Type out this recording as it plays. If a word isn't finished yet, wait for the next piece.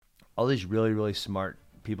all these really, really smart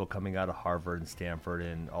people coming out of Harvard and Stanford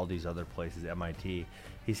and all these other places, MIT.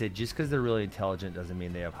 He said just because they're really intelligent doesn't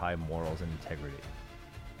mean they have high morals and integrity.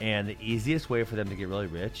 And the easiest way for them to get really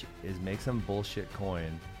rich is make some bullshit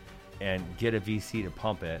coin and get a VC to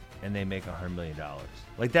pump it, and they make $100 million.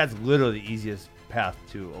 Like, that's literally the easiest path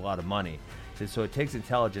to a lot of money. So it takes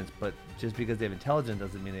intelligence, but just because they have intelligence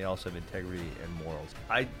doesn't mean they also have integrity and morals.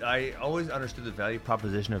 I always understood the value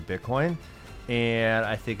proposition of Bitcoin, and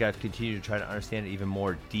I think I've continued to try to understand it even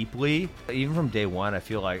more deeply. Even from day one, I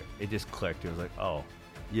feel like it just clicked. It was like, oh,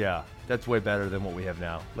 yeah, that's way better than what we have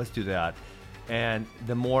now. Let's do that. And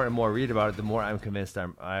the more and more I read about it, the more I'm convinced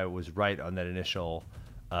I was right on that initial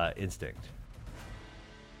instinct.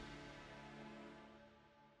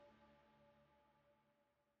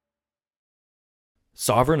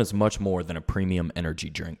 Sovereign is much more than a premium energy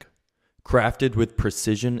drink. Crafted with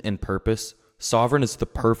precision and purpose, Sovereign is the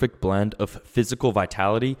perfect blend of physical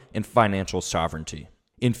vitality and financial sovereignty.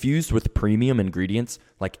 Infused with premium ingredients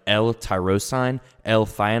like L-tyrosine,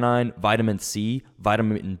 L-theanine, vitamin C,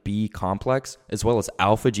 vitamin B complex, as well as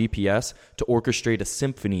alpha GPS to orchestrate a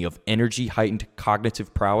symphony of energy-heightened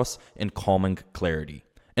cognitive prowess and calming clarity.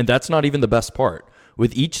 And that's not even the best part.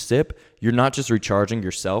 With each sip, you're not just recharging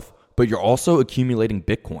yourself, but you're also accumulating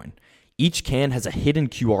Bitcoin. Each can has a hidden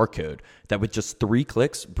QR code that with just 3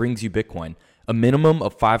 clicks brings you Bitcoin, a minimum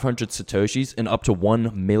of 500 Satoshis and up to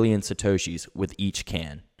 1 million Satoshis with each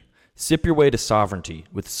can. Sip your way to sovereignty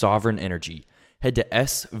with Sovereign Energy. Head to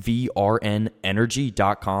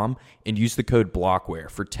svrnenergy.com and use the code BLOCKWARE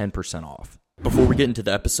for 10% off. Before we get into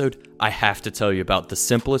the episode, I have to tell you about the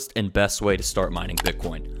simplest and best way to start mining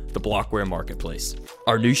Bitcoin, the Blockware Marketplace.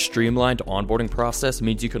 Our new streamlined onboarding process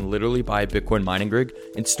means you can literally buy a Bitcoin mining rig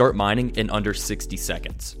and start mining in under 60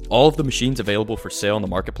 seconds. All of the machines available for sale on the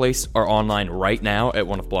marketplace are online right now at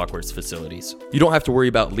one of Blockware's facilities. You don't have to worry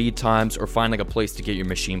about lead times or finding a place to get your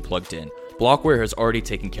machine plugged in. Blockware has already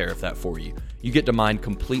taken care of that for you. You get to mine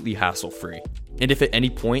completely hassle-free. And if at any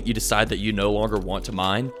point you decide that you no longer want to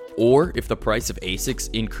mine, or if the price of ASICs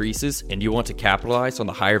increases and you want to capitalize on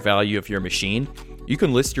the higher value of your machine, you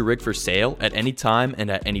can list your rig for sale at any time and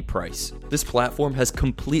at any price. This platform has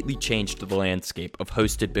completely changed the landscape of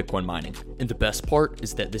hosted Bitcoin mining. And the best part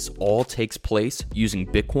is that this all takes place using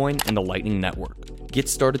Bitcoin and the Lightning Network. Get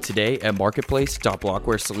started today at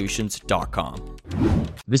marketplace.blockwaresolutions.com.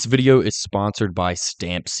 This video is sponsored by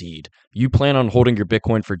Stampseed. You plan on holding your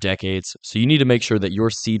Bitcoin for decades, so you need to make sure that your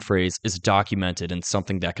seed phrase is documented in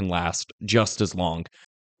something that can last just as long.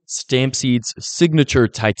 Stampseed's signature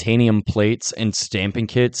titanium plates and stamping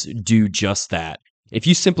kits do just that. If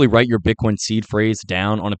you simply write your Bitcoin seed phrase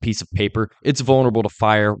down on a piece of paper, it's vulnerable to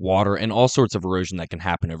fire, water, and all sorts of erosion that can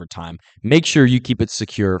happen over time. Make sure you keep it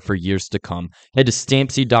secure for years to come. Head to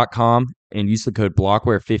stampseed.com and use the code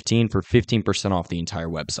BLOCKWARE15 for 15% off the entire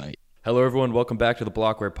website. Hello, everyone. Welcome back to the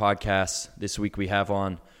Blockware Podcast. This week we have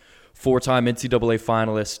on 4-time NCAA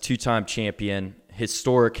finalist, 2-time champion,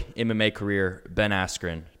 historic MMA career, Ben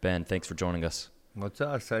Askren. Ben, thanks for joining us. What's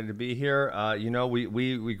up? Excited to be here.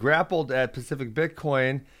 We grappled at Pacific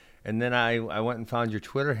Bitcoin, and then I went and found your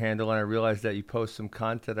Twitter handle, and I realized that you post some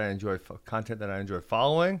content that I enjoy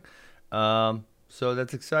following. So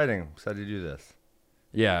that's exciting. I'm excited to do this.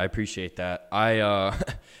 Yeah, I appreciate that. I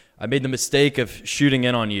made the mistake of shooting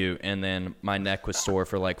in on you, and then my neck was sore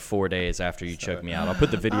for like 4 days after you choked me out. I'll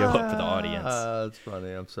put the video up for the audience. That's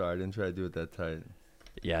funny. I'm sorry. I didn't try to do it that tight.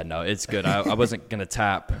 Yeah, no, it's good. I wasn't going to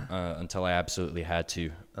tap until I absolutely had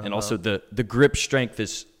to. And also the grip strength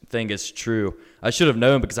thing is true. I should have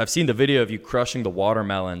known because I've seen the video of you crushing the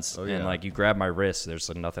watermelons and like you grabbed my wrist. There's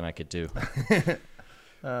like nothing I could do.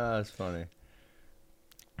 That's funny.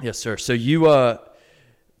 Yes, sir. So you,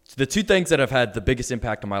 the two things that have had the biggest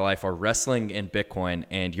impact on my life are wrestling and Bitcoin,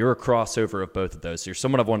 and you're a crossover of both of those. So you're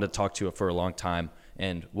someone I've wanted to talk to for a long time,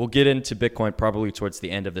 and we'll get into Bitcoin probably towards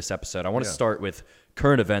the end of this episode. I want to start with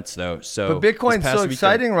current events, though. So, but Bitcoin's so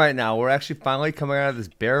exciting right now. We're actually finally coming out of this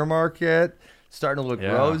bear market, starting to look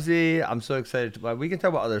rosy. I'm so excited. We can talk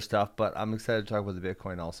about other stuff, but I'm excited to talk about the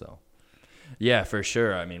Bitcoin also. Yeah, for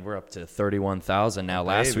sure. I mean, we're up to 31,000 now.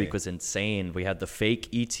 Last week was insane. We had the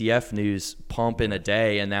fake ETF news pump in a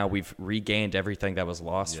day, and now we've regained everything that was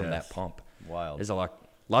lost from that pump. Wild. There's a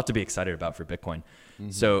lot to be excited about for Bitcoin. Mm-hmm.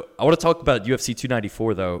 So I want to talk about UFC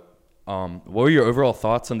 294, though. What were your overall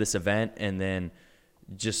thoughts on this event, and then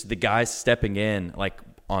just the guys stepping in like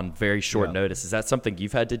on very short notice? Is that something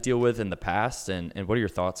you've had to deal with in the past? And what are your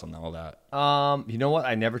thoughts on all that? You know what?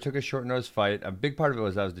 I never took a short notice fight. A big part of it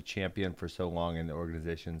was I was the champion for so long in the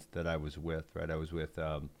organizations that I was with, right? I was with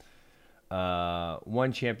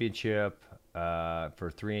one championship,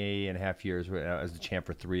 for 3.5 years. I was the champ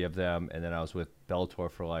for 3 of them, and then I was with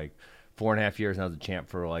Bellator for like 4.5 years, and I was the champ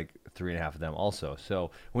for like 3.5 of them also.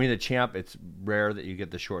 So when you're the champ, it's rare that you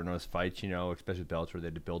get the short notice fights, especially with Bellator. They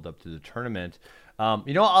had to build up to the tournament.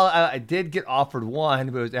 I did get offered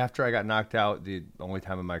one, but it was after I got knocked out the only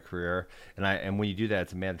time in my career. And when you do that,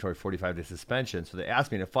 it's a mandatory 45-day suspension. So they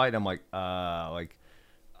asked me to fight. I'm like,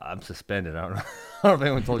 I'm suspended. I don't know. I don't know if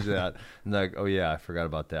anyone told you that. And they're like, oh yeah, I forgot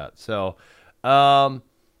about that. So,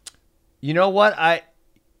 you know what? I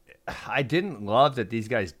didn't love that these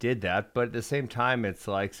guys did that, but at the same time, it's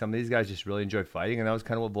like some of these guys just really enjoy fighting, and that was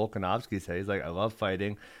kind of what Volkanovski said. He's like, I love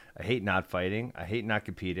fighting. I hate not fighting. I hate not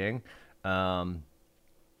competing.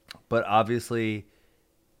 But obviously,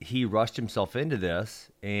 he rushed himself into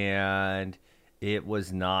this, and it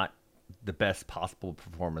was not the best possible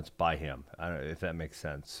performance by him. I don't know if that makes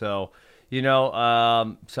sense. So,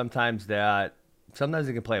 sometimes it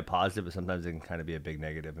can play a positive, but sometimes it can kind of be a big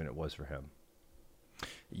negative, and it was for him.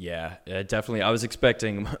 Yeah, definitely. I was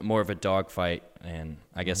expecting more of a dogfight, and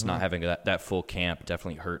I guess not having that full camp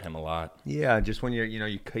definitely hurt him a lot. Yeah, just when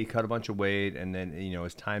you cut a bunch of weight, and then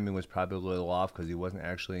his timing was probably a little off because he wasn't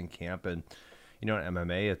actually in camp. And in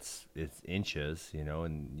MMA, it's inches,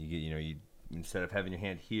 and you instead of having your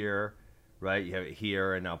hand here, right, you have it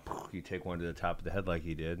here, and now you take one to the top of the head like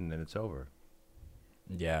he did, and then it's over.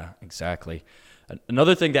 Yeah, exactly.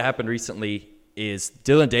 Another thing that happened recently is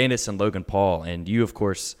Dylan Danis and Logan Paul, and you, of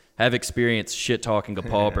course, have experience shit-talking a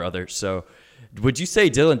Paul brother. So would you say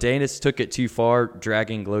Dylan Danis took it too far,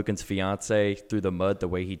 dragging Logan's fiance through the mud the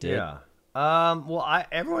way he did? Yeah. Well,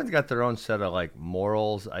 everyone's got their own set of,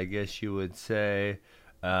 morals, I guess you would say.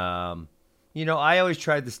 I always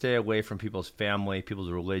tried to stay away from people's family,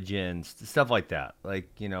 people's religions, stuff like that. I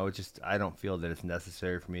don't feel that it's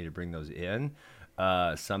necessary for me to bring those in.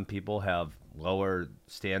 Some people have lower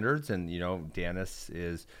standards, and Danis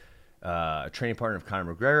is a training partner of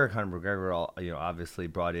Conor McGregor. Conor McGregor, obviously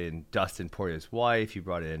brought in Dustin Poirier's wife. He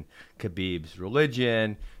brought in Khabib's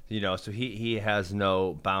religion. So he has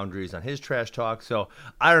no boundaries on his trash talk. So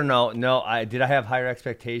I don't know. No, did I have higher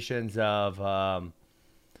expectations of Dylan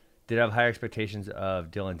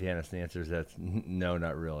Danis? And the answer is no,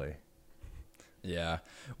 not really. Yeah.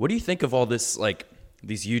 What do you think of all this,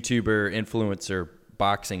 these YouTuber influencer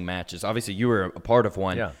boxing matches? Obviously, you were a part of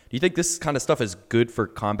one. Yeah. Do you think this kind of stuff is good for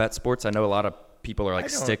combat sports? I know a lot of people are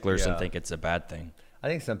sticklers and think it's a bad thing. I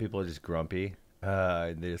think some people are just grumpy.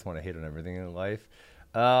 They just want to hate on everything in life.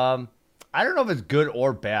 I don't know if it's good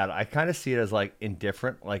or bad. I kind of see it as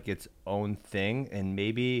indifferent, like its own thing, and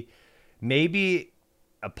maybe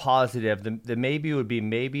a positive. The maybe would be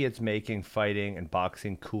maybe it's making fighting and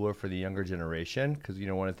boxing cooler for the younger generation, because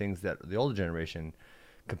one of the things that the older generation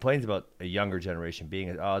complains about a younger generation being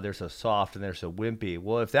is, oh, they're so soft and they're so wimpy.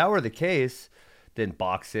 Well, if that were the case, then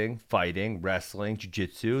boxing, fighting, wrestling,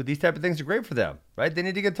 jiu-jitsu, these type of things are great for them, right? They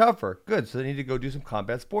need to get tougher. Good. So they need to go do some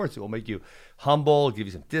combat sports. It will make you humble, give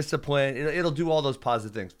you some discipline. It'll do all those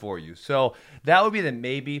positive things for you. So that would be the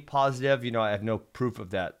maybe positive. I have no proof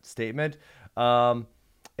of that statement.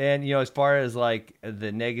 And, as far as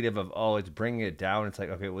the negative of, oh, it's bringing it down, it's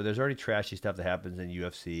okay, well, there's already trashy stuff that happens in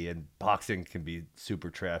UFC, and boxing can be super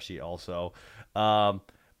trashy also.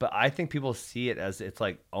 But I think people see it as its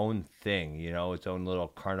own thing, its own little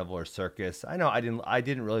carnival or circus. I know I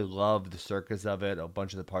didn't really love the circus of it. A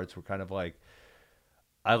bunch of the parts were kind of I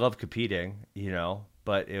love competing,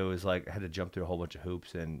 but it was I had to jump through a whole bunch of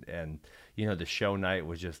hoops, and the show night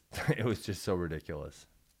was just, it was just so ridiculous.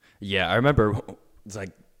 Yeah, I remember it's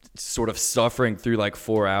sort of suffering through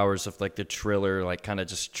 4 hours of the Triller, kind of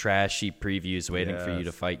just trashy previews waiting for you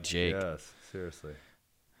to fight Jake. Yes, seriously.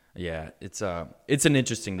 Yeah, it's an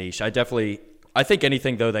interesting niche. I think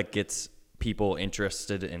anything though that gets people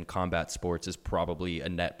interested in combat sports is probably a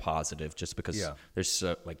net positive, just because there's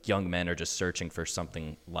young men are just searching for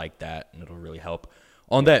something like that, and it'll really help.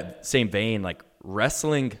 On that same vein,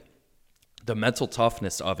 wrestling, the mental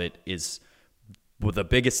toughness of it is the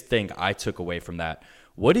biggest thing I took away from that.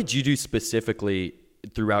 What did you do specifically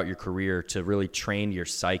throughout your career to really train your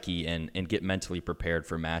psyche and get mentally prepared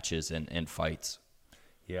for matches and fights?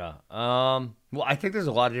 Yeah. Well, I think there's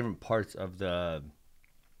a lot of different parts of the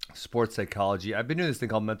sports psychology. I've been doing this thing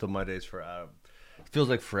called Mental Mondays for it feels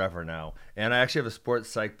like forever now. And I actually have a sports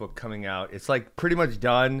psych book coming out. It's pretty much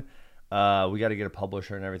done. We got to get a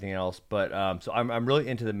publisher and everything else. But so I'm really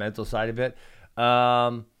into the mental side of it.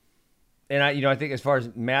 And I think as far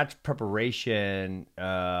as match preparation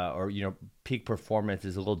or peak performance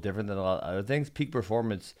is a little different than a lot of other things. Peak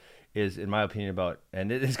performance is, in my opinion,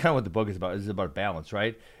 and it's kind of what the book is about. Is about balance,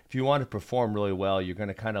 right? If you want to perform really well, you're going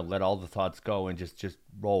to kind of let all the thoughts go and just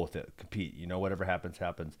roll with it, compete. Whatever happens,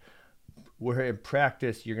 happens. Where in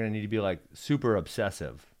practice, you're going to need to be like super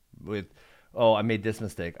obsessive with, oh, I made this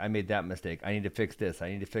mistake, I made that mistake, I need to fix this, I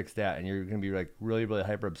need to fix that, and you're going to be like really, really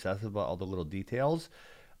hyper obsessive about all the little details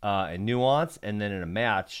and nuance. And then in a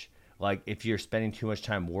match, like if you're spending too much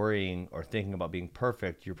time worrying or thinking about being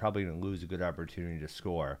perfect, you're probably going to lose a good opportunity to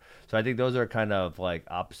score. So I think those are kind of like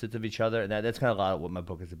opposites of each other, and that's kind of a lot of what my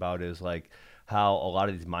book is about, is like how a lot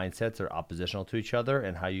of these mindsets are oppositional to each other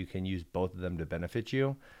and how you can use both of them to benefit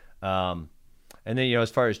you. And then, as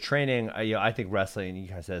far as training, I think wrestling, you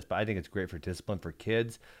kind of said this, but I think it's great for discipline for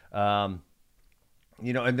kids. And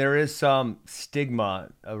there is some stigma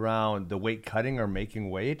around the weight cutting or making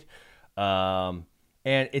weight.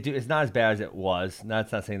 And it's not as bad as it was.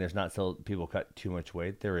 That's not saying there's not still people cut too much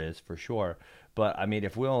weight. There is, for sure. But, I mean,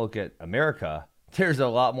 if we don't look at America, there's a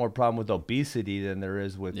lot more problem with obesity than there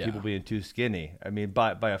is with people being too skinny. I mean,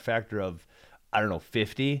 by a factor of,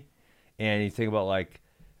 50. And you think about, like,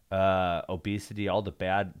 obesity, all the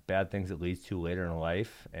bad things it leads to later in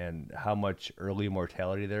life, and how much early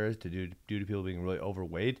mortality there is due to people being really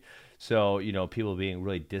overweight. So, people being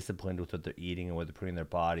really disciplined with what they're eating and what they're putting in their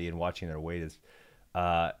body and watching their weight is,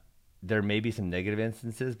 there may be some negative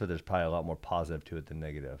instances, but there's probably a lot more positive to it than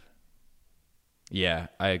negative. Yeah,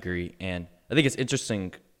 I agree. And I think it's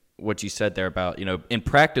interesting what you said there about, in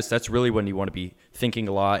practice, that's really when you want to be thinking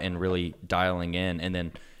a lot and really dialing in. And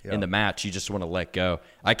then in the match, you just want to let go.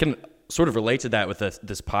 I can sort of relate to that with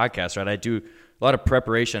this podcast, right? I do a lot of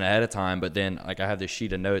preparation ahead of time, but then like I have this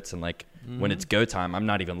sheet of notes, and like when it's go time, I'm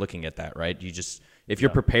not even looking at that, right? You just, if you're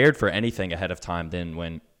prepared for anything ahead of time, then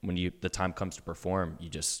when the time comes to perform, you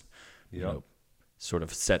just, sort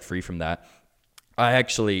of set free from that.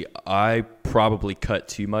 I probably cut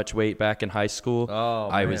too much weight back in high school. Oh,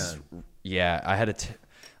 man.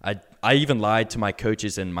 I even lied to my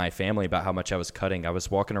coaches and my family about how much I was cutting. I was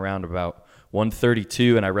walking around about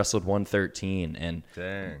 132 and I wrestled 113, and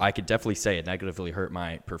Dang. I could definitely say it negatively hurt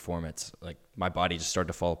my performance. Like my body just started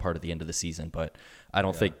to fall apart at the end of the season, but I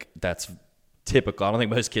don't think that's typical. I don't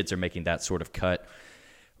think most kids are making that sort of cut.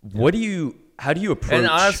 How do you approach? And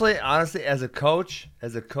honestly, as a coach,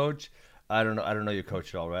 I don't know your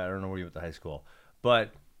coach at all, right? I don't know where you went to high school,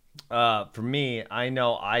 but for me, I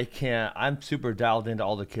know I'm super dialed into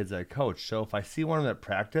all the kids I coach. So if I see one of them at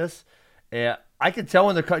practice, I can tell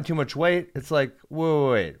when they're cutting too much weight. It's like,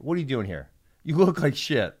 wait, what are you doing here? You look like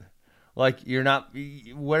shit. Like you're not,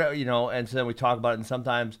 what, and so then we talk about it. And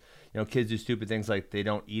sometimes, kids do stupid things like they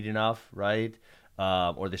don't eat enough, right?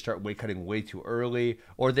 Or they start weight cutting way too early,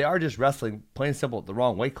 or they are just wrestling, plain and simple, the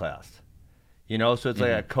wrong weight class. So it's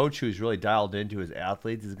like a coach who's really dialed into his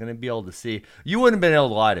athletes is going to be able to see. You wouldn't have been able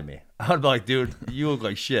to lie to me. I'd be like, dude, you look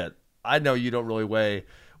like shit. I know you don't really weigh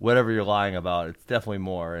whatever you're lying about. It's definitely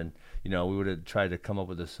more. And, we would have tried to come up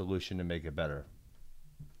with a solution to make it better.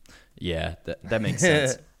 Yeah, that makes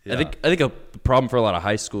sense. Yeah. I think a problem for a lot of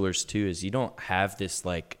high schoolers too is you don't have this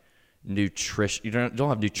like nutrition. You don't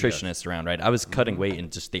have nutritionists around, right? I was cutting weight in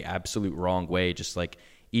just the absolute wrong way, just like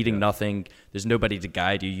eating nothing. There's nobody to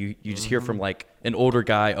guide you. You just hear from like an older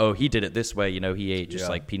guy, oh, he did it this way. He ate just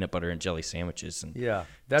like peanut butter and jelly sandwiches. And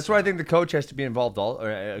that's where I think the coach has to be involved. Or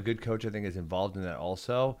a good coach, I think, is involved in that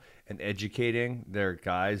also, and educating their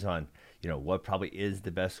guys on, what probably is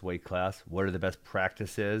the best weight class, what are the best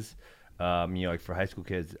practices. Like for high school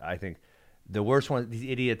kids, I think the worst one, these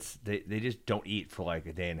idiots, they just don't eat for like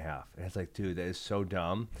a day and a half. And it's like, dude, that is so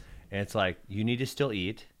dumb. And it's like, you need to still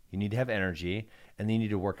eat. You need to have energy, and then you need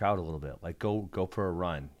to work out a little bit. Like go for a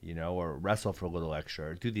run, or wrestle for a little extra,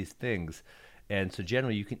 or do these things. And so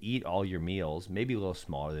generally you can eat all your meals, maybe a little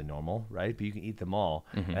smaller than normal, right? But you can eat them all,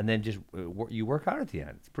 and then just you work out at the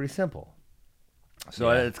end. It's pretty simple. So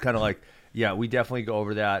it's kind of like, we definitely go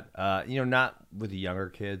over that. Not with the younger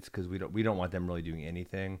kids, because we don't want them really doing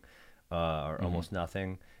anything or almost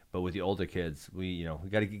nothing. But with the older kids, we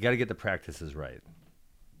got to get the practices right.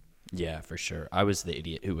 Yeah, for sure. I was the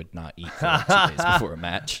idiot who would not eat for like 2 days before a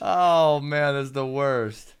match. Oh man, that's the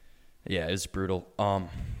worst. Yeah, it was brutal.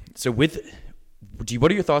 So what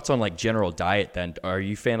are your thoughts on like general diet then? Are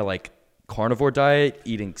you a fan of like carnivore diet,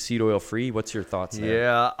 eating seed oil free? What's your thoughts there?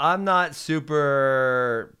 Yeah, I'm not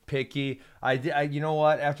super picky. I you know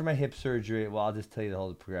what? After my hip surgery, well, I'll just tell you the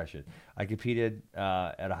whole progression. I competed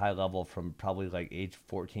at a high level from probably like age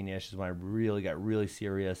 14-ish is when I really got really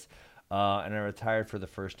serious. And I retired for the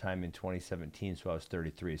first time in 2017, so I was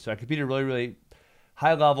 33. So I competed really, really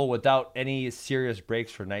high level without any serious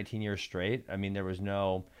breaks for 19 years straight. I mean, there was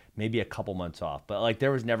no maybe a couple months off. But like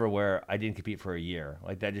there was never where I didn't compete for a year.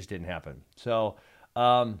 Like that just didn't happen. So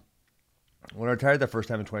when I retired the first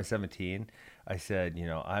time in 2017, I said,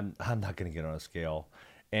 I'm not going to get on a scale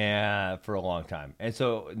and for a long time. And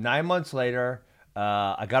so 9 months later,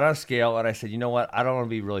 I got on a scale and I said, you know what? I don't want to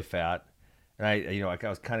be really fat. And I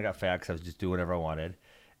was kind of got fat because I was just doing whatever I wanted.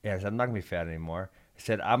 And I said, I'm not going to be fat anymore. I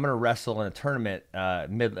said, I'm going to wrestle in a tournament,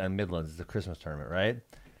 Midlands. It's a Christmas tournament, right?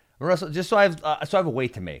 I'm going to wrestle just so I have a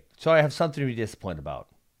weight to make. So I have something to be disciplined about.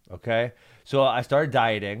 Okay. So I started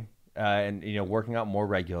dieting and, working out more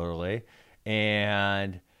regularly.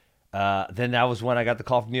 And then that was when I got the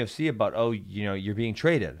call from the UFC about, you're being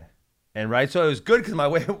traded. And right, so it was good because my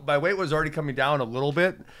weight was already coming down a little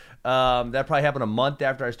bit. That probably happened a month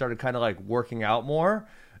after I started kind of like working out more.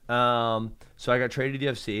 So I got traded to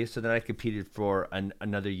the UFC. So then I competed for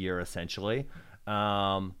another year essentially.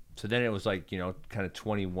 So then it was like, kind of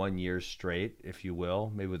 21 years straight, if you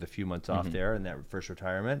will, maybe with a few months off there in that first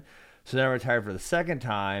retirement. So then I retired for the second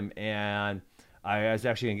time, and I was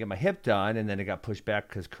actually going to get my hip done, and then it got pushed back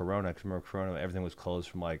because Corona. Because remember Corona, everything was closed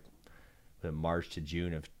from like March to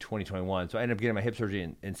June of 2021. So I ended up getting my hip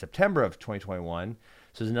surgery in September of 2021.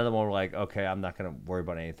 So there's another one where like, okay, I'm not going to worry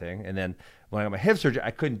about anything. And then when I got my hip surgery,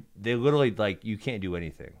 they literally like, you can't do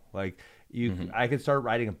anything. Like I could start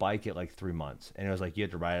riding a bike at like 3 months. And it was like, you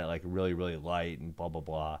had to ride it like really, really light and blah, blah,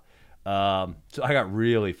 blah. So I got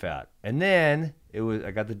really fat. And then I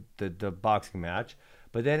got the boxing match.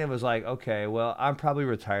 But then it was like, okay, well, I'm probably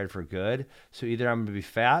retired for good. So either I'm going to be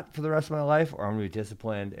fat for the rest of my life, or I'm going to be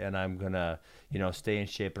disciplined and I'm going to, stay in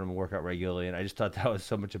shape and I'm going to work out regularly. And I just thought that was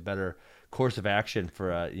so much a better course of action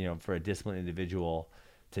for a disciplined individual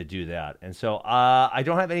to do that. And so I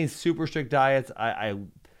don't have any super strict diets. I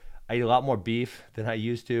eat a lot more beef than I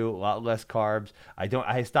used to, a lot less carbs.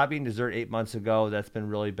 I stopped eating dessert 8 months ago. That's been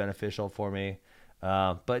really beneficial for me.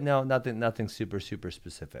 But no, nothing super, super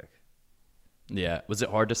specific. Yeah. Was it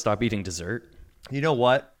hard to stop eating dessert? You know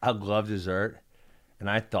what? I love dessert, and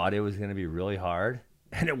I thought it was going to be really hard,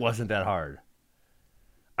 and it wasn't that hard.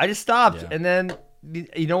 I just stopped, and then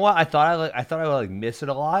you know what? I thought I would like miss it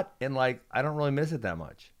a lot, and like I don't really miss it that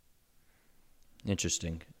much.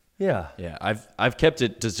 Interesting. Yeah. Yeah. I've kept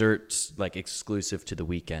it desserts like exclusive to the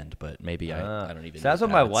weekend, but maybe I don't even. So that's what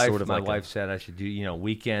my wife said I should do.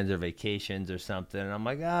 Weekends or vacations or something, and I'm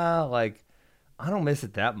like I don't miss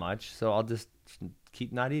it that much, so I'll just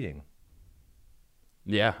keep not eating.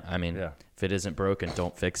 Yeah, I mean, if it isn't broken,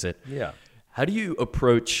 don't fix it. Yeah. How do you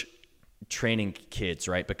approach training kids,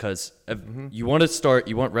 right? Because you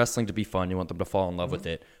want wrestling to be fun, you want them to fall in love with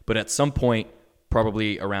it, but at some point,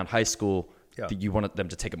 probably around high school, you want them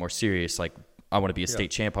to take it more serious. Like, I want to be a state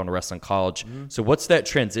champ, I want to wrestle in college. So what's that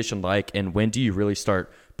transition like, and when do you really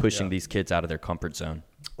start pushing these kids out of their comfort zone?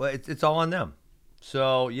 Well, it's all on them.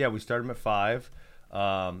 So, we started them at 5.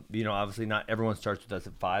 Obviously not everyone starts with us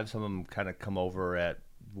at 5. Some of them kind of come over at,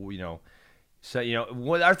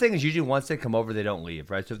 our thing is usually once they come over, they don't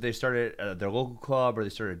leave, right? So if they start at their local club or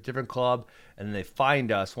they start at a different club and then they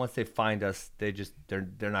find us, once they find us, they're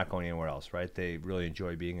not going anywhere else, right? They really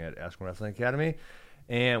enjoy being at Askren Wrestling Academy,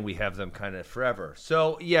 and we have them kind of forever.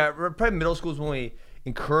 So, probably middle school is when we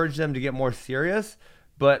encourage them to get more serious,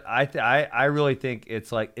 but I really think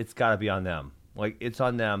it's like it's got to be on them. Like, it's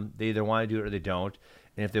on them. They either want to do it or they don't.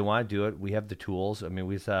 And if they want to do it, we have the tools. I mean,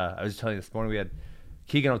 I was telling you this morning, we had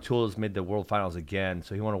Keegan O'Toole has made the world finals again.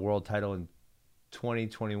 So he won a world title in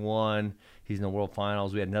 2021. He's in the world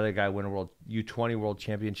finals. We had another guy win a world U20 world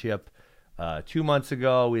championship 2 months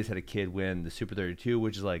ago. We just had a kid win the Super 32,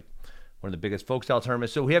 which is like one of the biggest folk style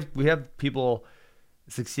tournaments. So we have people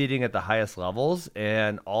succeeding at the highest levels,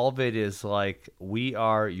 and all of it is like, we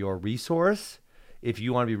are your resource if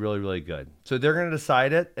you want to be really, really good. So they're going to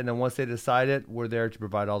decide it, and then once they decide it, we're there to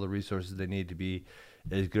provide all the resources they need to be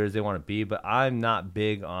as good as they want to be. But I'm not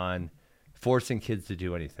big on forcing kids to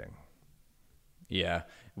do anything. Yeah.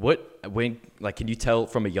 Can you tell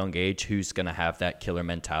from a young age who's going to have that killer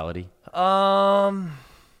mentality?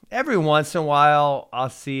 Every once in a while I'll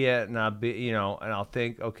see it and and I'll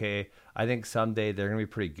think, okay, I think someday they're going to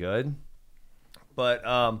be pretty good. But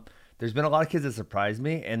there's been a lot of kids that surprise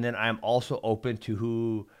me, and then I'm also open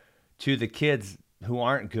to the kids who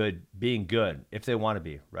aren't good being good if they want to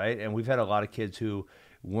be, right? And we've had a lot of kids who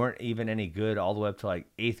weren't even any good all the way up to like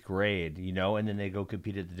 8th grade, and then they go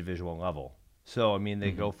compete at the Division I level. So, I mean,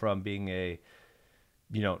 they go from being a,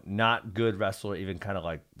 not good wrestler, even kind of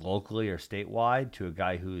like locally or statewide, to a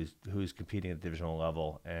guy who's competing at the Division I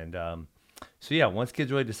level. And once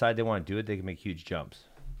kids really decide they want to do it, they can make huge jumps.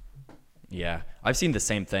 Yeah, I've seen the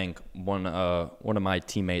same thing. One of my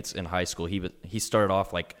teammates in high school, he started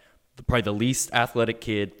off like probably the least athletic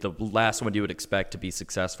kid, the last one you would expect to be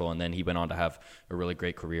successful, and then he went on to have a really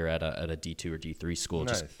great career at a D2 or D3 school,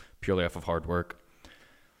 Nice. just purely off of hard work.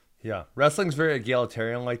 Yeah, wrestling's very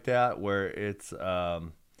egalitarian like that, where it's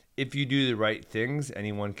if you do the right things,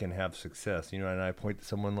 anyone can have success. And I point to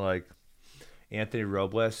someone like Anthony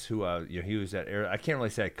Robles, who he was at Air. I can't really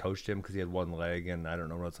say I coached him because he had one leg, and I don't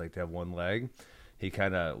know what it's like to have one leg. He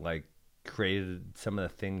kind of like created some of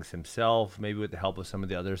the things himself, maybe with the help of some of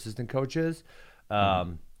the other assistant coaches.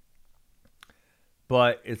 But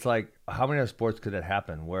it's like, how many other sports could that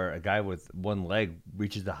happen where a guy with one leg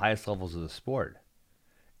reaches the highest levels of the sport?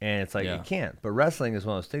 And it's like, it can't. But wrestling is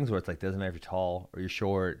one of those things where it's like, doesn't matter if you're tall or you're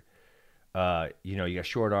short. You got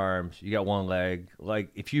short arms, you got one leg. Like,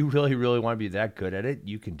 if you really, really want to be that good at it,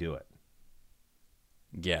 you can do it.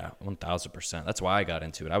 Yeah, 1,000%. That's why I got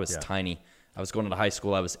into it. I was tiny. I was going to high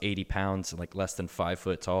school. I was 80 pounds and like less than 5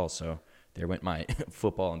 foot tall. So there went my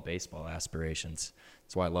football and baseball aspirations.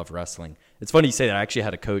 That's why I love wrestling. It's funny you say that. I actually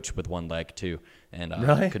had a coach with one leg too, and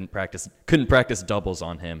really? couldn't practice doubles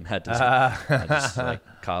on him. Had to just like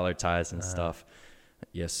collar ties and stuff.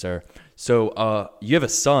 Yes, sir. So you have a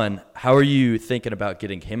son. How are you thinking about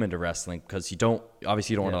getting him into wrestling? Because you don't want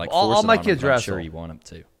to like force all it my on kids him, but I'm wrestle. sure you want him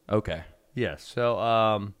to. Okay. Yes. So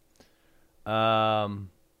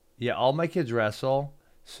all my kids wrestle.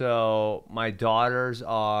 So my daughters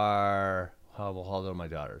are how old are my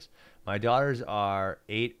daughters? My daughters are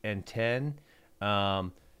 8 and 10.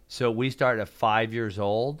 So we start at 5 years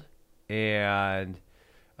old, and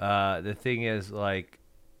the thing is, like,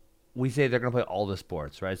 we say they're going to play all the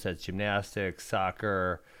sports, right? So it's gymnastics,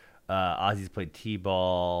 soccer. Ozzy's played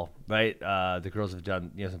t-ball, right? The girls have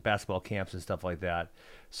done some basketball camps and stuff like that.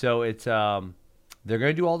 So it's they're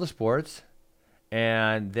going to do all the sports,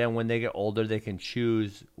 and then when they get older, they can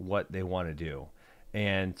choose what they want to do.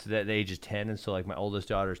 And so that the age is 10, and so like my oldest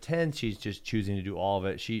daughter's 10, she's just choosing to do all of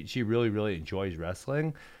it. She really, really enjoys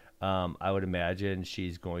wrestling. I would imagine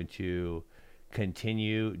she's going to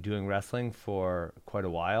continue doing wrestling for quite a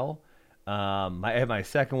while. I have my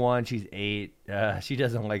second one. She's 8. She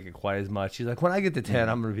doesn't like it quite as much. She's like, when I get to 10,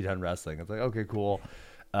 I'm going to be done wrestling. It's like, okay, cool.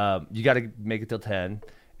 You got to make it till 10.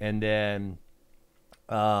 And then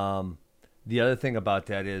the other thing about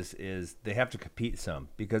that is they have to compete some,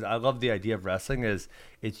 because I love the idea of wrestling is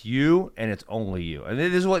it's you and it's only you. And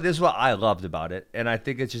this is what I loved about it. And I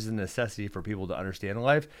think it's just a necessity for people to understand in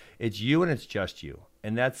life. It's you and it's just you.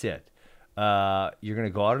 And that's it. You're going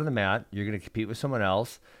to go out on the mat. You're going to compete with someone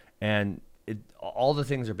else. And all the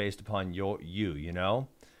things are based upon you.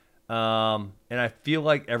 And I feel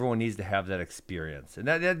like everyone needs to have that experience. And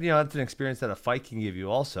that that's an experience that a fight can give you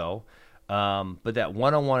also. But that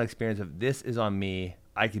one-on-one experience of this is on me,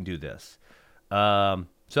 I can do this.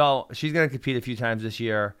 So she's going to compete a few times this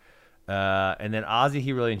year. And then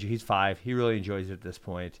Ozzy, he's 5. He really enjoys it at this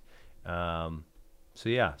point.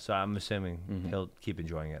 So I'm assuming he'll keep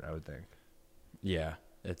enjoying it, I would think. Yeah,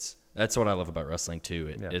 that's what I love about wrestling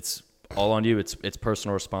too. It's all on you. It's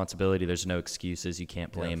personal responsibility. There's no excuses. You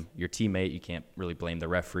can't blame your teammate. You can't really blame the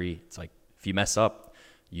referee. It's like if you mess up,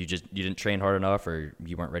 you didn't train hard enough, or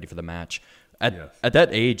you weren't ready for the match. At that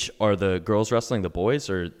age, are the girls wrestling the boys,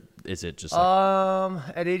 or is it just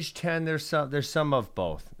like... At age 10, there's some of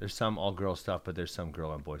both. There's some all girl stuff, but there's some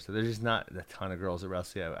girl and boys. So there's just not a ton of girls at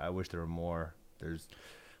wrestling. I wish there were more.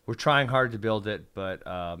 We're trying hard to build it, but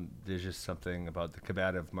there's just something about the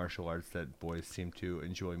combative martial arts that boys seem to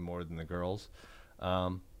enjoy more than the girls.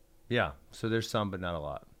 So there's some, but not a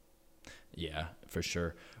lot. Yeah, for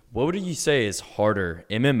sure. What would you say is harder,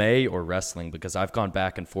 MMA or wrestling? Because I've gone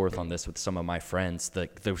back and forth on this with some of my friends.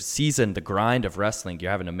 The grind of wrestling,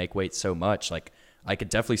 you're having to make weight so much. Like, I could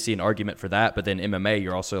definitely see an argument for that. But then MMA,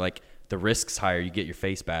 you're also like, the risk's higher. You get your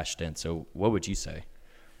face bashed in. So what would you say?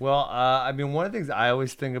 Well, one of the things I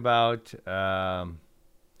always think about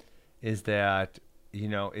is that,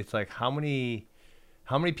 it's like how many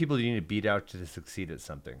people do you need to beat out to succeed at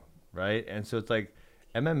something, right? And so it's like,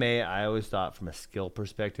 MMA, I always thought from a skill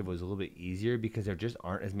perspective was a little bit easier because there just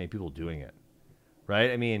aren't as many people doing it,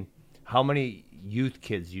 right? I mean, how many youth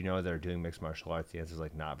kids that are doing mixed martial arts? The answer is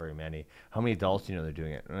like not very many. How many adults they're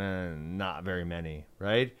doing it? Not very many,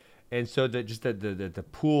 right? And so the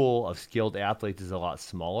pool of skilled athletes is a lot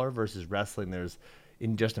smaller versus wrestling.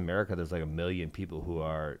 In just America, there's like 1 million people who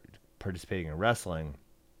are participating in wrestling.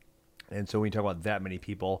 And so when you talk about that many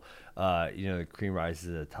people, the cream rises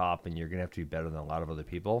to the top, and you're gonna have to be better than a lot of other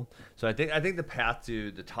people. So I think the path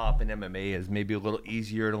to the top in MMA is maybe a little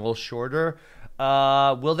easier and a little shorter.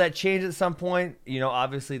 Will that change at some point?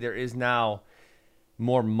 Obviously there is now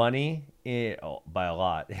more money by a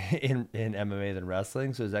lot in MMA than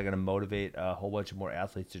wrestling. So is that going to motivate a whole bunch of more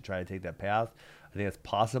athletes to try to take that path? I think it's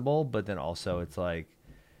possible, but then also it's like,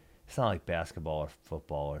 it's not like basketball or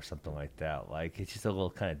football or something like that. Like it's just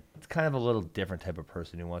it's kind of a little different type of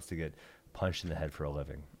person who wants to get punched in the head for a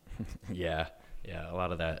living. Yeah, a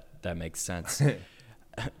lot of that makes sense.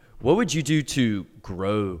 What would you do to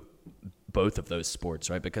grow both of those sports,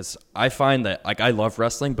 right? Because I find that like I love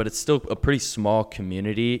wrestling, but it's still a pretty small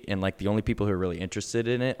community, and like the only people who are really interested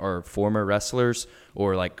in it are former wrestlers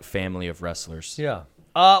or like family of wrestlers. Yeah.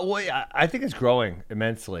 I think it's growing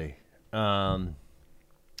immensely.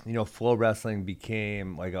 Flow Wrestling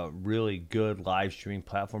became like a really good live streaming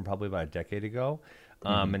platform probably about a decade ago.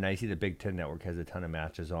 And I see the Big Ten Network has a ton of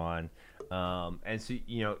matches on. And so,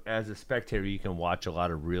 as a spectator, you can watch a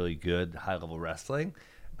lot of really good high-level wrestling.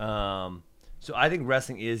 So I think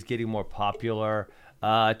wrestling is getting more popular.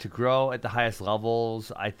 To grow at the highest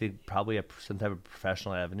levels, I think probably some type of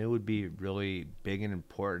professional avenue would be really big and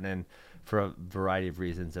important. And for a variety of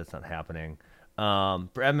reasons, that's not happening.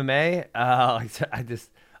 For MMA,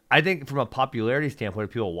 I think from a popularity standpoint,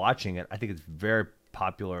 of people watching it, I think it's very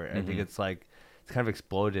popular. I think it's kind of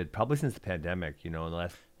exploded probably since the pandemic, in the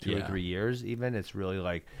last 2 or 3 years even. It's really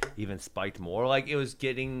like even spiked more. Like it was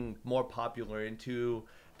getting more popular into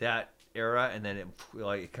that era, and then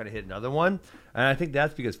it kind of hit another one. And I think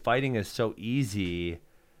that's because fighting is so easy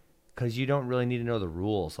because you don't really need to know the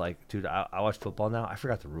rules. Like, dude, I watch football now. I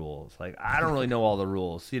forgot the rules. Like, I don't really know all the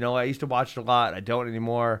rules. I used to watch it a lot. I don't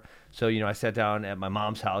anymore. So, I sat down at my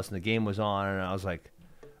mom's house and the game was on, and I was like,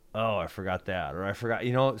 oh, I forgot that. Or I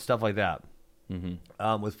forgot, stuff like that.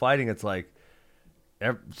 With fighting, it's like,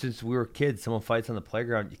 since we were kids, someone fights on the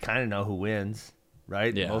playground, you kind of know who wins,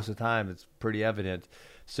 right? Yeah. Most of the time, it's pretty evident.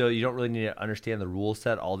 So you don't really need to understand the rule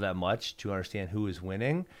set all that much to understand who is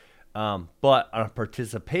winning. But on a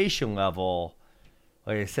participation level,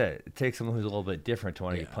 like I said, it takes someone who's a little bit different to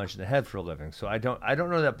want to get punched in the head for a living. So I don't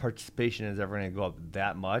know that participation is ever going to go up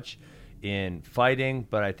that much in fighting,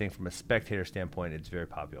 but I think from a spectator standpoint, it's very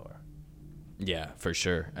popular. Yeah, for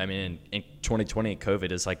sure. I mean, in 2020,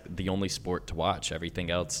 COVID is like the only sport to watch.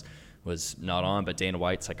 Everything else was not on, but Dana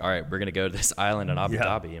White's like, all right, we're going to go to this island in Abu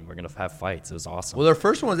Dhabi and we're going to have fights. It was awesome. Well, their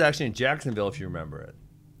first one was actually in Jacksonville, if you remember it.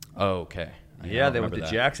 Oh, okay. Yeah, they went to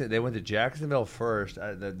Jackson. They went to Jacksonville first.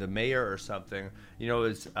 The mayor or something. It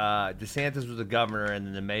was DeSantis was the governor, and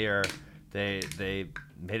then the mayor. They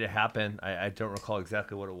made it happen. I don't recall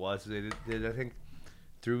exactly what it was. They did I think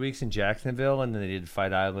 3 weeks in Jacksonville, and then they did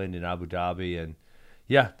Fight Island in Abu Dhabi, and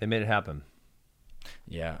they made it happen.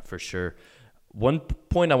 Yeah, for sure. One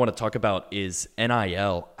point I want to talk about is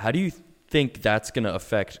NIL. How do you think that's going to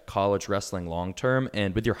affect college wrestling long term?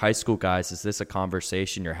 And with your high school guys, is this a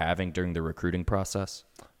conversation you're having during the recruiting process?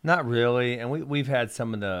 Not really. And we've had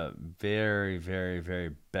some of the very, very,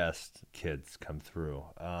 very best kids come through.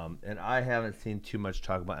 And I haven't seen too much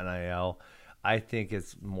talk about NIL. I think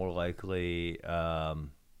it's more likely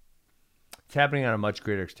it's happening on a much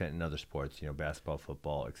greater extent in other sports, basketball,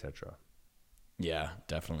 football, etc. Yeah,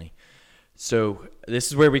 definitely. So this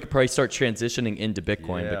is where we could probably start transitioning into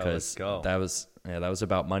Bitcoin because that was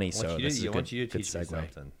about money. So this is a good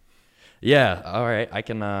segue. Yeah, all right. I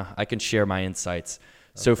can share my insights.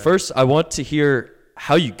 Okay. So first, I want to hear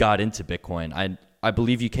how you got into Bitcoin. I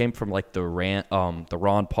believe you came from like the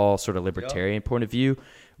Ron Paul sort of libertarian point of view.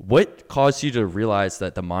 What caused you to realize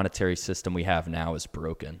that the monetary system we have now is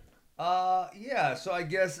broken? So I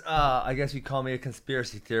guess you call me a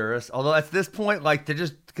conspiracy theorist. Although at this point, like they're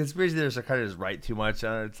just conspiracy theorists are kind of just right too much.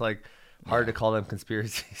 It's like hard to call them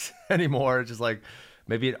conspiracies anymore. It's just like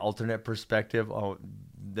maybe an alternate perspective. Oh,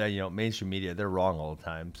 that mainstream media, they're wrong all the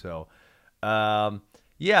time. So, so I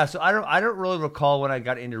don't really recall when I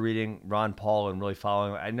got into reading Ron Paul and really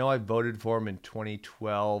following. I know I voted for him in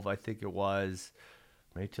 2012. I think it was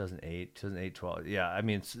maybe 2008, 12. Yeah, I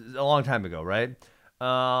mean it's a long time ago, right?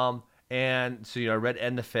 And so, I read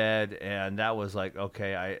End the Fed, and that was like,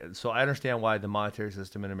 okay, I understand why the monetary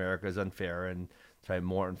system in America is unfair, and it's probably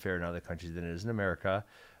more unfair in other countries than it is in America.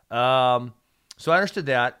 So I understood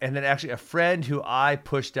that. And then actually a friend who I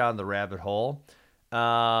pushed down the rabbit hole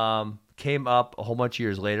came up a whole bunch of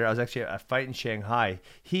years later. I was actually at a fight in Shanghai.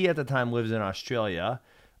 He at the time lives in Australia.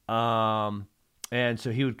 And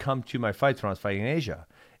so he would come to my fights when I was fighting in Asia.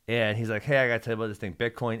 And he's like, hey, I got to tell you about this thing,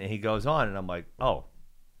 Bitcoin. And he goes on, and I'm like, oh,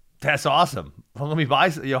 that's awesome. Well, let me buy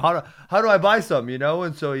some. How do I buy some?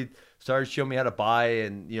 And so he started showing me how to buy,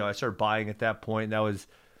 and I started buying at that point. That was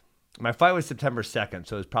my fight was September 2nd,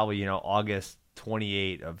 so it was probably August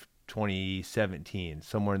 28 of 2017,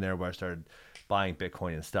 somewhere in there where I started buying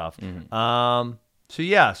Bitcoin and stuff. So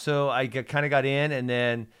I kind of got in, and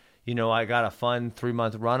then I got a fun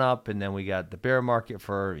 3-month run up, and then we got the bear market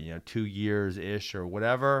for 2 years ish or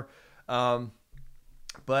whatever.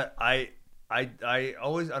 But I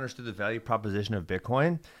always understood the value proposition of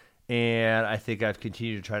Bitcoin, and I think I've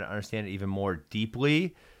continued to try to understand it even more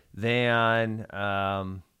deeply than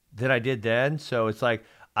I did then. So it's like,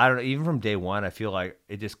 I don't know, even from day one, I feel like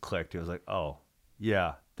it just clicked. It was like, oh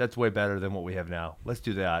yeah, that's way better than what we have now. Let's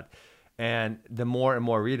do that. And the more and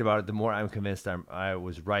more I read about it, the more I'm convinced I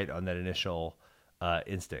was right on that initial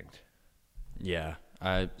instinct. Yeah,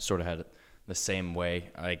 I sort of had it the same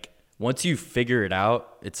way. Like, once you figure it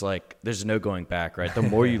out, it's like there's no going back, right? The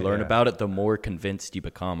more you learn about it, the more convinced you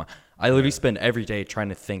become. I literally spend every day trying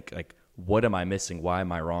to think, like, what am I missing? Why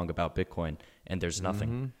am I wrong about Bitcoin? And there's nothing.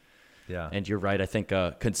 Mm-hmm. Yeah. And you're right. I think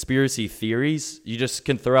conspiracy theories, you just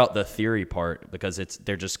can throw out the theory part because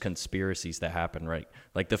they're just conspiracies that happen, right?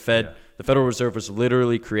 Like the Federal Reserve was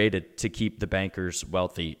literally created to keep the bankers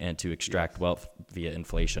wealthy and to extract wealth via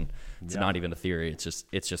inflation. It's not even a theory.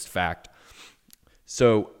 It's just fact.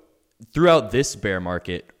 So throughout this bear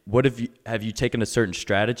market, what have you taken a certain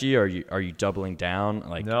strategy? Or are you doubling down?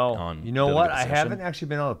 No. On you know what? I haven't actually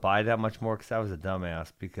been able to buy that much more because I was a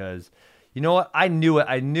dumbass. Because you know what? I knew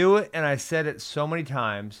it, and I said it so many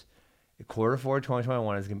times. Quarter 4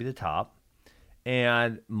 2021 is going to be the top,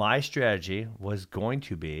 and my strategy was going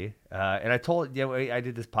to be. And I told I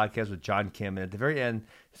did this podcast with John Kim, and at the very end,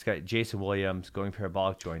 this guy Jason Williams, Going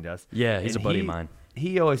Parabolic, joined us. Yeah, he's a buddy of mine.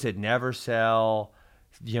 He always said never sell.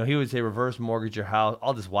 He would say reverse mortgage your house,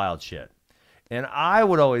 all this wild shit. And I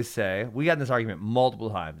would always say, we got in this argument multiple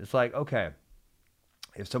times. It's like, okay,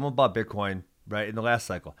 if someone bought Bitcoin, right, in the last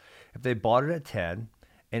cycle, if they bought it at 10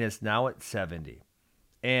 and it's now at 70,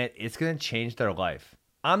 and it's going to change their life.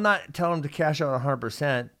 I'm not telling them to cash out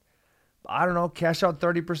 100%. I don't know, cash out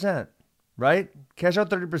 30%, right? Cash out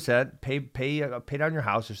 30%, pay down your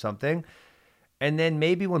house or something. And then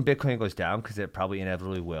maybe when Bitcoin goes down, because it probably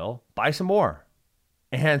inevitably will, buy some more.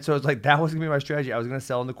 And so it's like, that was going to be my strategy. I was going to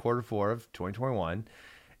sell in the quarter 4 of 2021,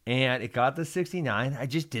 and it got to 69. I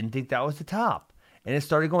just didn't think that was the top. And it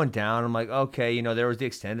started going down. I'm like, okay, there was the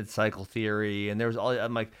extended cycle theory, and there was all.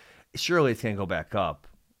 I'm like, surely it's going to go back up.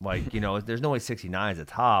 Like, there's no way 69 is the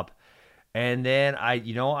top. And then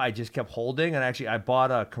I just kept holding, and actually I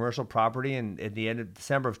bought a commercial property at the end of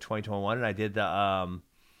December of 2021, and I did the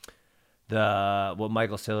what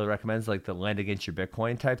Michael Saylor recommends, like the lend against your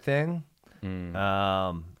Bitcoin type thing.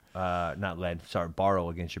 Not lend, sorry, borrow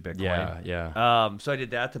against your Bitcoin. Yeah. So I did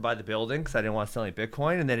that to buy the building because I didn't want to sell any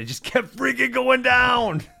Bitcoin, and then it just kept freaking going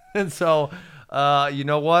down. And so, you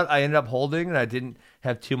know what? I ended up holding, and I didn't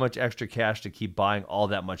have too much extra cash to keep buying all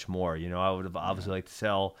that much more. I would have obviously liked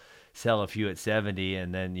to sell a few at 70,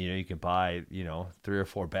 and then you can buy 3 or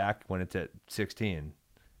 4 back when it's at 16.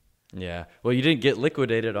 Yeah. Well, you didn't get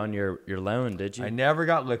liquidated on your loan, did you? I never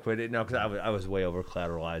got liquidated. No, because I was way over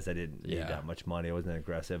collateralized. I didn't need that much money. I wasn't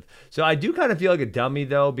aggressive. So I do kind of feel like a dummy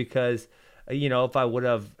though, because if I would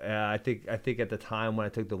have, I think at the time when I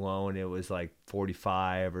took the loan, it was like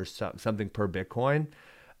 45 or something per Bitcoin.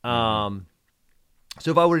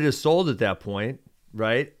 So if I would have just sold at that point,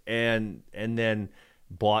 right, and then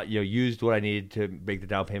bought, used what I needed to make the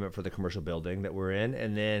down payment for the commercial building that we're in,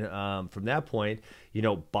 and then from that point,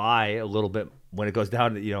 buy a little bit when it goes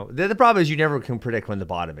down. The problem is you never can predict when the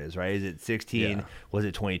bottom is, right? Is it 16? Yeah. Was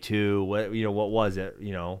it 22? What was it?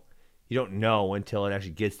 You don't know until it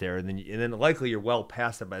actually gets there, and then likely you're well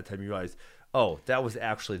past it by the time you realize, oh, that was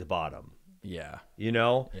actually the bottom. Yeah.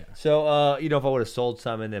 Yeah. So, if I would have sold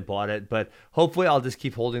some and then bought it, but hopefully I'll just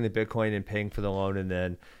keep holding the Bitcoin and paying for the loan. And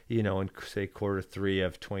then, in say quarter 3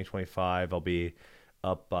 of 2025, I'll be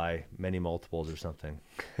up by many multiples or something.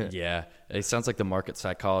 Yeah. It sounds like the market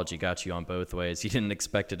psychology got you on both ways. You didn't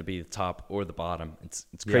expect it to be the top or the bottom. It's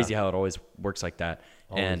crazy how it always works like that.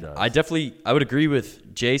 Always and does. I would agree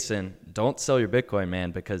with Jason. Don't sell your Bitcoin, man,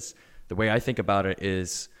 because the way I think about it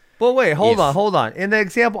is, well, wait, hold on. In the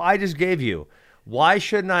example I just gave you, why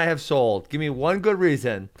shouldn't I have sold? Give me one good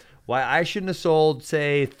reason why I shouldn't have sold,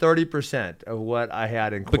 say, 30% of what I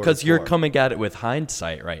had in quarter 4. Because you're coming at it with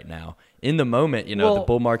hindsight right now. In the moment, the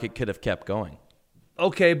bull market could have kept going.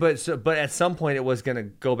 Okay, but at some point it was going to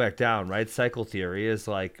go back down, right? Cycle theory is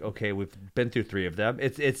like, okay, we've been through 3 of them.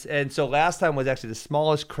 And so last time was actually the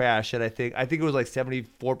smallest crash, and I think it was like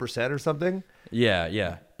 74% or something.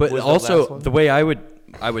 Yeah. But also the way I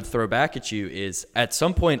would throw back at you is at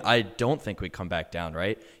some point I don't think we come back down,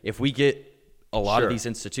 right? If we get a lot of these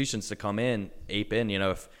institutions to come in, ape in,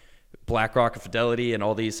 if BlackRock and Fidelity and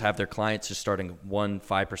all these have their clients just starting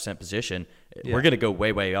 1-5% position, we're going to go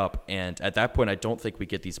way, way up. And at that point, I don't think we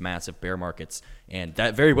get these massive bear markets. And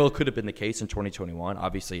that very well could have been the case in 2021.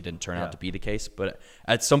 Obviously, it didn't turn out to be the case. But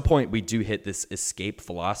at some point, we do hit this escape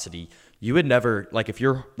velocity. You would never, like if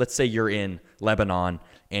let's say you're in Lebanon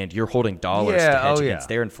and you're holding dollars to hedge against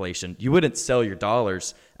their inflation, you wouldn't sell your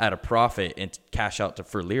dollars at a profit and cash out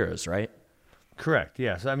for liras, right? Correct.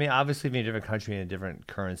 Yeah. So, I mean, obviously, if you're in a different country and a different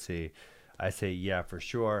currency, I say, yeah, for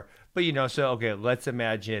sure. But, okay, let's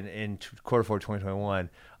imagine in quarter four 2021,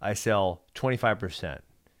 I sell 25%.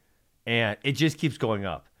 And it just keeps going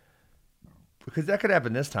up. Because that could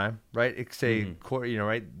happen this time, right? It say,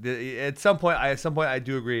 right? At some point, I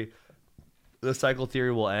do agree the cycle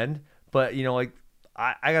theory will end. But, I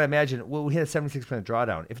got to imagine, we hit a 76%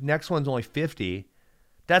 drawdown. If next one's only 50,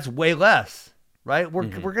 that's way less. Right? We're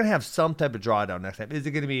going to have some type of drawdown next time. Is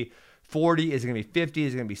it going to be 40? Is it going to be 50?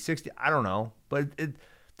 Is it going to be 60? I don't know. But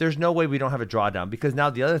there's no way we don't have a drawdown, because now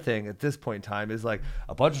the other thing at this point in time is like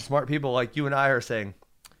a bunch of smart people like you and I are saying,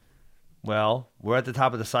 well, we're at the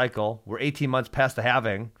top of the cycle. We're 18 months past the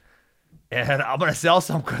halving, and I'm going to sell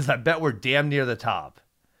some because I bet we're damn near the top.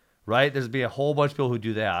 Right? There's going to be a whole bunch of people who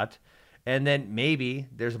do that. And then maybe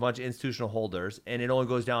there's a bunch of institutional holders, and it only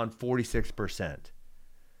goes down 46%.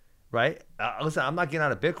 Right? Listen, I'm not getting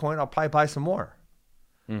out of Bitcoin. I'll probably buy some more.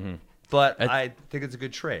 But I think it's a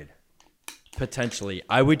good trade. Potentially.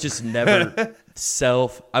 I would just never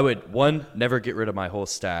sell. I would, one, never get rid of my whole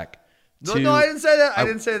stack. No, I didn't say that. I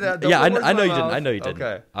didn't say that. Yeah, I know you didn't. I know you didn't.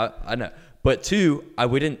 Okay. I know. But two, I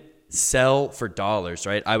wouldn't sell for dollars,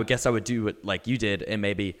 right? I would guess I would do it like you did and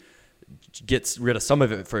maybe get rid of some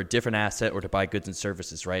of it for a different asset or to buy goods and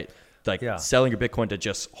services, right? Like selling your Bitcoin to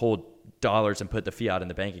just hold dollars and put the fiat in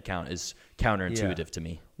the bank account is counterintuitive to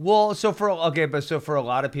me. Well, so for a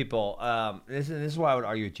lot of people, this is why I would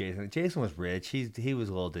argue with Jason. Jason was rich. He was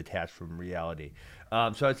a little detached from reality.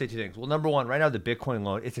 So I'd say two things. Well, number one, right now the Bitcoin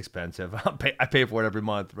loan, it's expensive. I pay for it every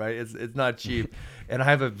month, right? It's not cheap, and I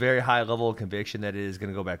have a very high level of conviction that it is going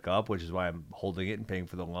to go back up, which is why I'm holding it and paying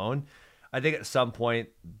for the loan. I think at some point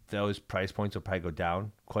those price points will probably go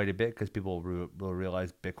down quite a bit because people will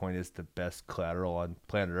realize Bitcoin is the best collateral on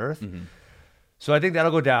planet Earth. So I think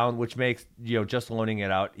that'll go down, which makes just loaning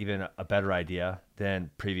it out even a better idea than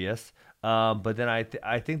previous. But then I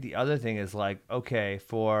think the other thing is like, okay,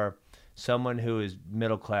 for someone who is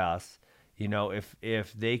middle class,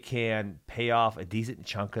 if they can pay off a decent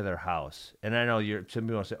chunk of their house, and I know some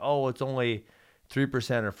people will say, oh, it's only 3%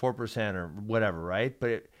 or 4% or whatever, right?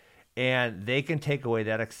 And they can take away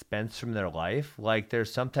that expense from their life. Like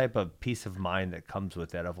there's some type of peace of mind that comes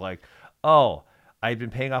with that of like, oh, I'd been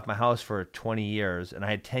paying off my house for 20 years and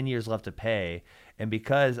I had 10 years left to pay. And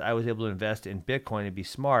because I was able to invest in Bitcoin and be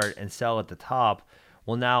smart and sell at the top,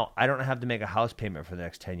 well, now I don't have to make a house payment for the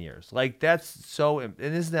next 10 years. Like that's so, and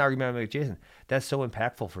this is the argument I make with Jason, that's so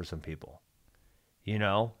impactful for some people,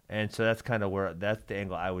 And so that's kind of that's the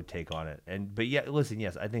angle I would take on it. But yeah, listen,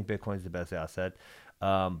 yes, I think Bitcoin is the best asset.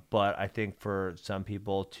 But I think for some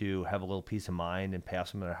people to have a little peace of mind and pay off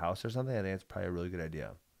some of their house or something, I think it's probably a really good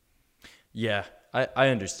idea. Yeah, I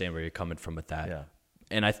understand where you're coming from with that. Yeah.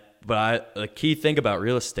 And the key thing about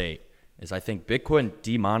real estate is I think Bitcoin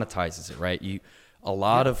demonetizes it, right? A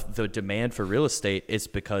lot of the demand for real estate is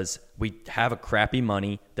because we have a crappy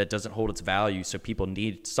money that doesn't hold its value, so people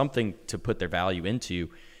need something to put their value into.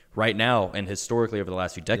 Right now, and historically over the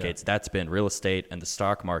last few decades, that's been real estate and the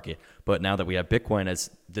stock market. But now that we have Bitcoin as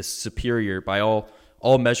this superior by all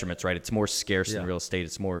measurements, right? It's more scarce than real estate.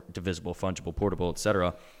 It's more divisible, fungible, portable, et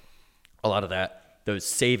cetera. A lot of those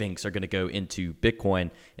savings are going to go into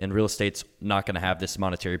Bitcoin, and real estate's not going to have this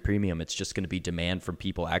monetary premium. It's just going to be demand from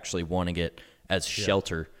people actually wanting it as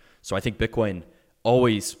shelter. So I think Bitcoin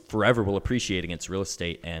always forever will appreciate against real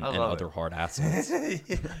estate and other hard assets.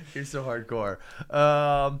 You're so hardcore.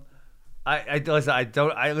 I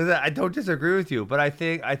don't disagree with you, but I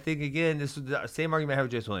think again, this is the same argument I have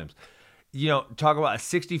with Jason Williams. Talk about a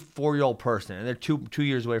 64-year-old person, and they're two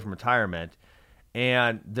years away from retirement,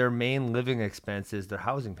 and their main living expense is their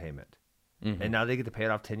housing payment, and now they get to pay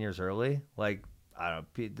it off 10 years early. Like, I don't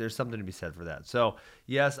know, there's something to be said for that. So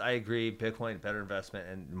yes, I agree. Bitcoin, better investment.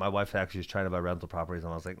 And my wife actually was trying to buy rental properties,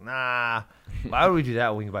 and I was like, nah, why would we do that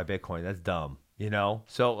when we can buy Bitcoin? That's dumb,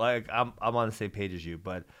 So like, I'm on the same page as you,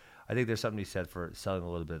 but I think there's something to be said for selling a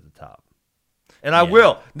little bit at the top. And I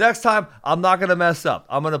will. Next time, I'm not gonna mess up.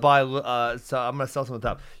 I'm gonna buy. So I'm gonna sell some at the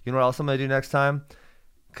top. You know what else I'm gonna do next time?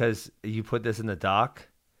 Because you put this in the doc.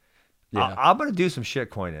 Yeah. I'm gonna do some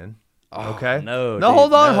shit coining. Oh, okay. No. Dude,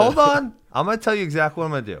 hold on. I'm gonna tell you exactly what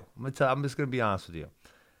I'm gonna do. I'm just gonna be honest with you.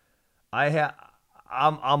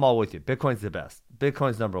 I'm all with you. Bitcoin's the best.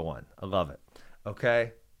 Bitcoin's number one. I love it.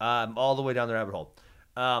 Okay. all the way down the rabbit hole.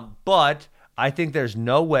 But I think there's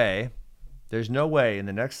no way in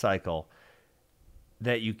the next cycle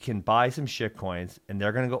that you can buy some shit coins and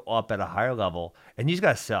they're going to go up at a higher level and you just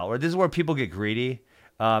got to sell. Or this is where people get greedy.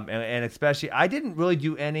 And especially, I didn't really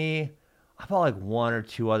do any. I bought like one or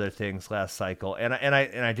two other things last cycle, and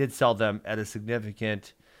I did sell them at a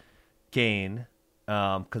significant gain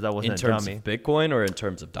because I wasn't a dummy. In terms of Bitcoin or in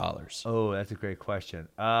terms of dollars? Oh, that's a great question.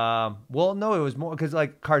 Well, no, it was more because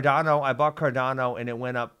like Cardano, I bought Cardano and it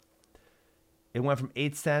went up. It went from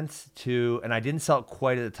 8 cents to, and I didn't sell it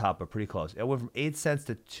quite at the top, but pretty close. It went from 8 cents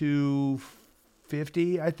to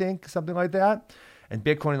 2.50, I think, something like that. And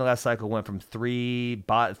Bitcoin in the last cycle went from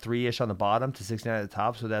 3-ish on the bottom to 69 at the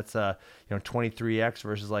top. So that's 23x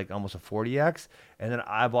versus like almost a 40x. And then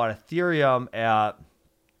I bought Ethereum at,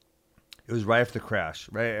 it was right after the crash,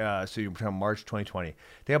 right? So you're talking March 2020. I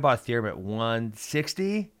think I bought Ethereum at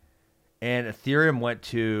 160, and Ethereum went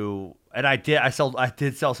to, and I did sell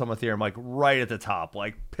some Ethereum like right at the top,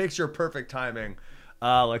 like picture perfect timing.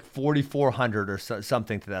 Like 4,400 or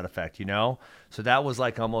something to that effect, So that was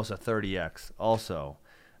like almost a 30x also.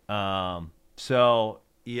 So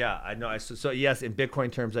yeah, I know. So yes, in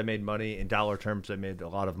Bitcoin terms, I made money. In dollar terms, I made a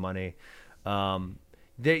lot of money.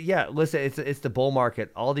 Listen, it's the bull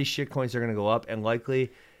market. All these shit coins are going to go up and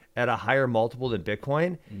likely at a higher multiple than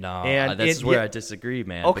Bitcoin. No, that's where I disagree,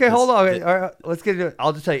 man. Okay, hold on. All right, let's get into it.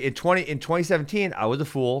 I'll just tell you, in 2017, I was a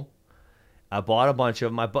fool. I bought a bunch of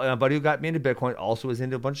them. My buddy who got me into Bitcoin also was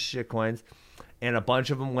into a bunch of shit coins, and a bunch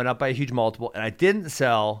of them went up by a huge multiple, and I didn't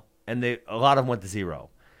sell, and a lot of them went to zero.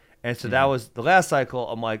 And so that was the last cycle.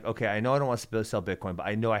 I'm like, okay, I know I don't want to sell Bitcoin, but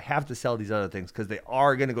I know I have to sell these other things because they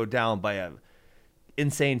are going to go down by an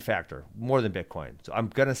insane factor, more than Bitcoin. So I'm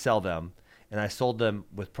going to sell them, and I sold them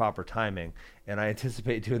with proper timing, and I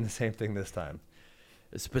anticipate doing the same thing this time.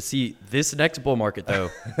 But see, this next bull market though,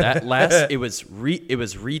 that last it was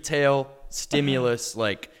retail stimulus,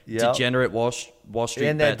 like degenerate Wall Street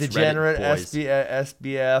and bets, that degenerate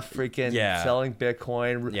SBF freaking selling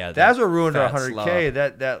Bitcoin. Yeah, that's what ruined our 100K.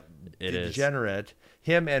 That degenerate.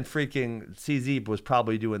 Him and freaking CZ was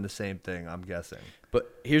probably doing the same thing, I'm guessing.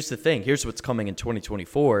 But here's the thing. Here's what's coming in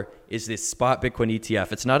 2024 is this spot Bitcoin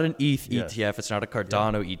ETF. It's not an ETH ETF. It's not a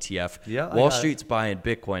Cardano ETF. Yeah, Wall Street's buying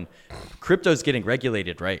Bitcoin. Crypto's getting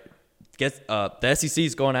regulated, right? The SEC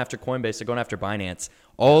is going after Coinbase. They're going after Binance.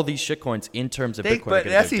 All these shitcoins in terms of Bitcoin are going to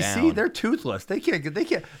go SEC, down. They're toothless. They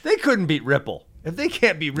couldn't beat Ripple. If they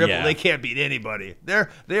can't beat Ripple, they can't beat anybody.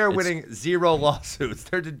 They are winning 0 lawsuits.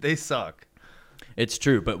 They suck. It's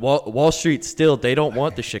true, but Wall Street still, they don't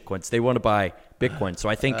want the shitcoins. They want to buy Bitcoin. So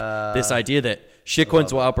I think this idea that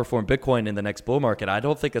shitcoins will outperform Bitcoin in the next bull market, I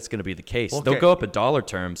don't think that's going to be the case. Okay. They'll go up in dollar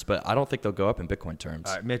terms, but I don't think they'll go up in Bitcoin terms.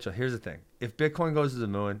 All right, Mitchell, here's the thing. If Bitcoin goes to the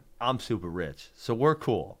moon, I'm super rich. So we're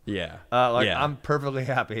cool. Yeah. I'm perfectly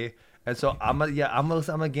happy. And so I'm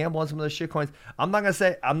gonna gamble on some of those shitcoins. I'm not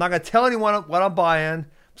gonna tell anyone what I'm buying. I'm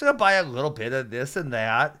just gonna buy a little bit of this and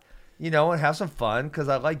that. And have some fun because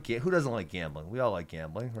I like who doesn't like gambling? We all like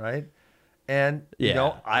gambling, right? And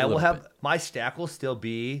I will have my stack will still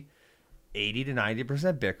be 80 to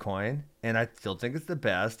 90% Bitcoin, and I still think it's the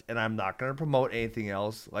best. And I'm not going to promote anything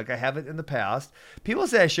else like I haven't in the past. People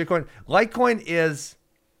say I should coin. Litecoin is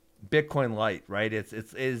Bitcoin Lite, right? It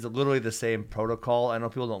is literally the same protocol. I know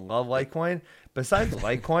people don't love Litecoin. Besides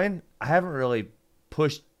Litecoin, I haven't really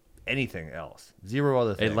pushed anything else. 0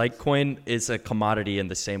 other things. Litecoin is a commodity in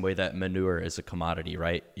the same way that manure is a commodity,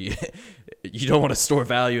 right? You don't want to store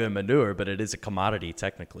value in manure, but it is a commodity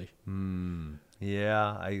technically.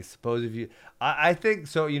 Yeah, I suppose I think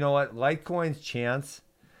so. You know what? Litecoin's chance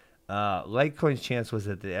was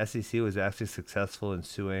that the SEC was actually successful in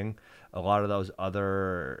suing a lot of those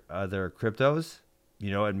other cryptos.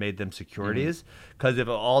 And made them securities. Because if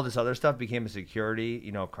all this other stuff became a security,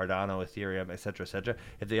 Cardano, Ethereum, et cetera,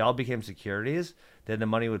 if they all became securities, then the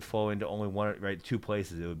money would flow into only two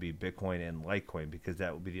places. It would be Bitcoin and Litecoin because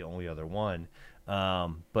that would be the only other one.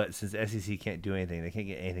 But since the SEC can't do anything, they can't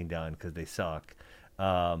get anything done because they suck.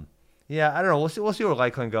 I don't know. We'll see where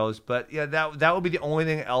Litecoin goes. But yeah, that would be the only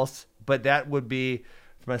thing else. But that would be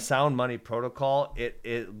from a sound money protocol. It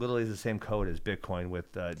literally is the same code as Bitcoin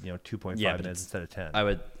with 2.5 minutes instead of 10.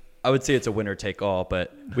 I would say it's a winner take all,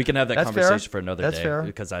 but we can have that conversation for another day. Fair.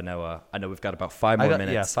 Because I know we've got about 5 more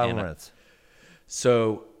minutes. Yeah, 5 more minutes.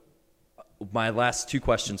 So my last 2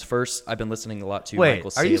 questions. First, I've been listening a lot to Wait,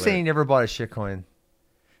 Michael Saylor. Are you saying you never bought a shitcoin?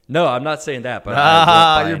 No, I'm not saying that, but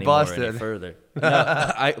I won't buy you're busted. Any further.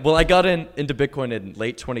 No, I got into Bitcoin in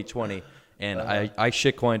late 2020, and I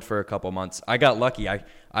shitcoined for a couple months. I got lucky.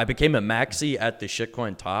 I became a maxi at the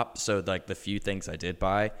shitcoin top, so like the few things I did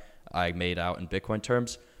buy, I made out in Bitcoin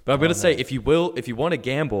terms. But I'm going to say, if you want to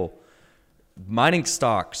gamble, mining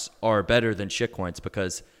stocks are better than shitcoins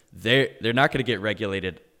because they're not going to get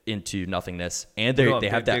regulated into nothingness, and they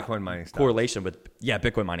have that Bitcoin mining correlation with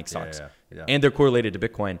Bitcoin mining stocks, yeah. and they're correlated to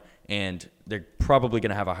Bitcoin, and they're probably going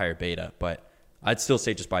to have a higher beta. But I'd still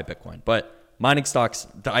say just buy Bitcoin. But mining stocks,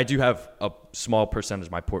 I do have a small percentage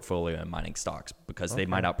of my portfolio in mining stocks because they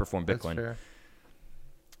might outperform Bitcoin. That's fair.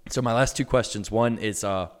 So my last two questions. One is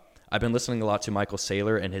I've been listening a lot to Michael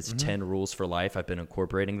Saylor and his 10 rules for life. I've been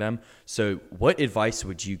incorporating them. So what advice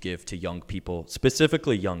would you give to young people,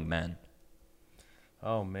 specifically young men?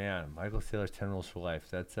 Oh man, Michael Saylor's 10 rules for life.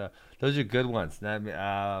 That's those are good ones. I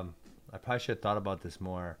probably should have thought about this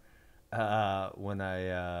more when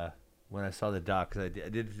I saw the doc, because I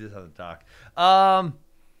did this on the doc. I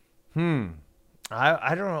don't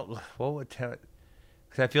know what would tell,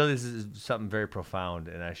 because I feel this is something very profound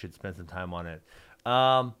and I should spend some time on it.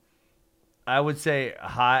 I would say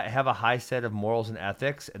have a high set of morals and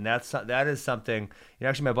ethics, and that is something.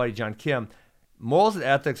 Actually, my buddy John Kim, morals and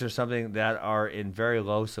ethics are something that are in very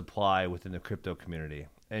low supply within the crypto community.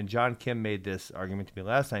 And John Kim made this argument to me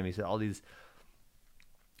last time. He said all these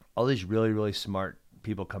really, really smart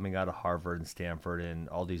people coming out of Harvard and Stanford and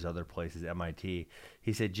all these other places, MIT.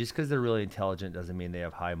 He said just because they're really intelligent doesn't mean they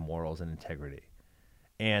have high morals and integrity.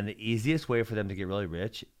 And the easiest way for them to get really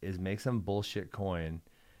rich is make some bullshit coin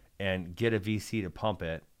and get a VC to pump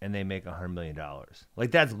it, and they make $100 million.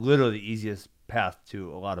 Like, that's literally the easiest path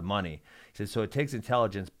to a lot of money. He said, so it takes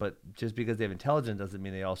intelligence, but just because they have intelligence doesn't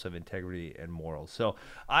mean they also have integrity and morals. So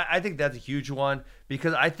I think that's a huge one,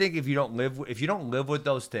 because I think if you don't live with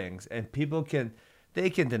those things, and people can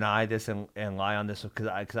deny this and lie on this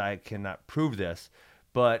because I cannot prove this,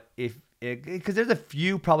 but because there's a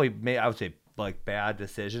few probably I would say like bad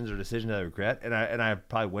decisions or decisions I regret, and I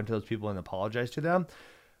probably went to those people and apologized to them.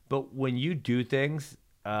 But when you do things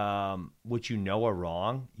which you know are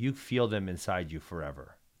wrong, you feel them inside you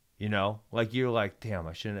forever. Like you're like, damn,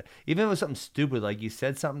 I shouldn't have. Even if it was something stupid, like you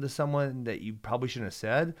said something to someone that you probably shouldn't have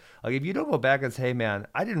said. Like if you don't go back and say, hey, man,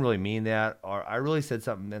 I didn't really mean that, or I really said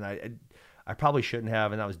something and I probably shouldn't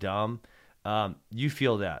have, and that was dumb. You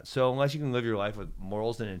feel that. So unless you can live your life with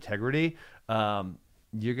morals and integrity,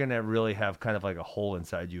 you're going to really have kind of like a hole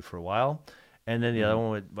inside you for a while. And then the other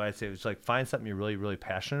one I'd say was like find something you're really, really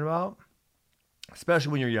passionate about,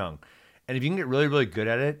 especially when you're young. And if you can get really, really good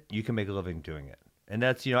at it, you can make a living doing it. And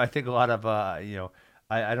that's, I think a lot of, I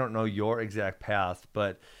don't know your exact path,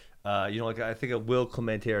 but, like I think of Will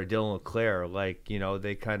Clemente or Dylan LeClaire, like,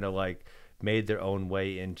 they kind of like made their own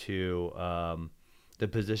way into the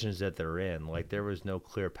positions that they're in. Like there was no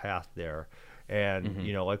clear path there. And,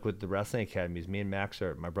 like with the wrestling academies, me and Max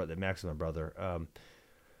Max is my brother.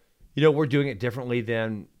 We're doing it differently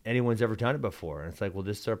than anyone's ever done it before. And it's like, well,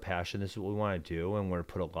 this is our passion. This is what we want to do. And we're going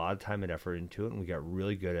to put a lot of time and effort into it. And we got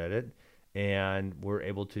really good at it. And we're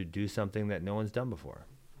able to do something that no one's done before.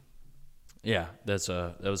 Yeah,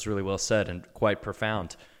 that was really well said and quite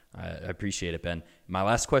profound. I appreciate it, Ben. My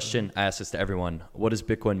last question, I ask this to everyone. What does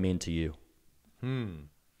Bitcoin mean to you?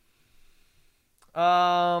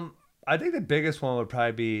 I think the biggest one would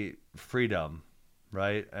probably be freedom.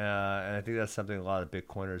 Right. And I think that's something a lot of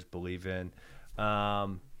Bitcoiners believe in.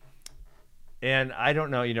 And I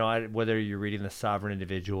don't know, whether you're reading The Sovereign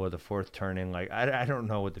Individual or The Fourth Turning, like, I don't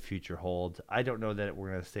know what the future holds. I don't know that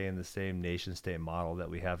we're going to stay in the same nation state model that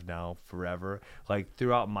we have now forever. Like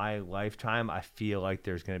throughout my lifetime, I feel like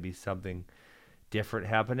there's going to be something different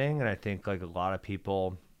happening. And I think like a lot of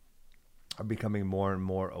people are becoming more and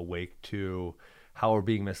more awake to how we're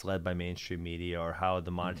being misled by mainstream media, or how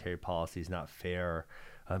the monetary policy is not fair,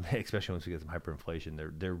 especially once we get some hyperinflation.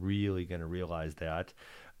 They're really going to realize that.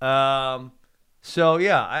 So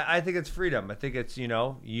yeah, I think it's freedom. I think it's I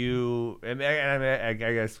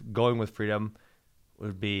guess going with freedom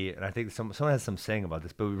would be, and I think someone has some saying about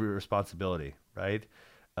this, but responsibility, right?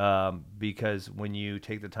 Because when you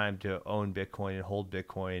take the time to own Bitcoin and hold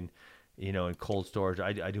Bitcoin, in cold storage,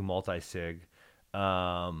 I do multi-sig.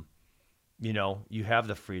 You have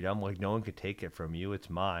the freedom, like no one could take it from you. It's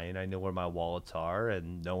mine. I know where my wallets are,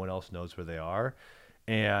 and no one else knows where they are.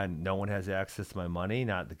 And no one has access to my money,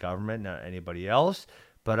 not the government, not anybody else.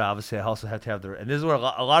 But obviously I also have to have and this is where a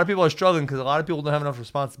lot of people are struggling, because a lot of people don't have enough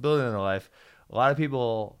responsibility in their life. A lot of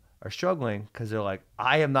people are struggling because they're like,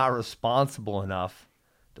 I am not responsible enough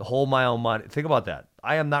to hold my own money. Think about that.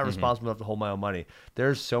 I am not responsible enough to hold my own money.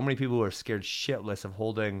 There's so many people who are scared shitless of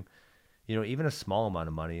holding even a small amount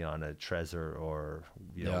of money on a Trezor or,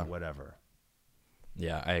 whatever.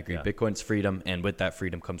 Yeah, I agree. Yeah. Bitcoin's freedom, and with that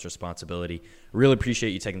freedom comes responsibility. Really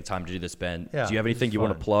appreciate you taking the time to do this, Ben. Yeah, do you have anything you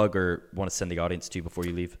want to plug or want to send the audience to before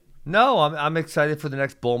you leave? No, I'm excited for the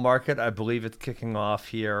next bull market. I believe it's kicking off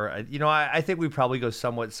here. I think we probably go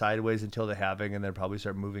somewhat sideways until the halving, and then probably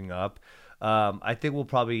start moving up. I think we'll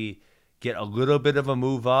probably get a little bit of a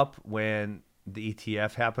move up when the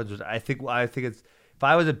ETF happens. Which I think it's, if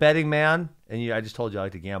I was a betting man, and I just told you I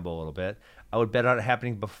like to gamble a little bit, I would bet on it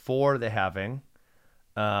happening before the halving.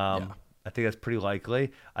 I think that's pretty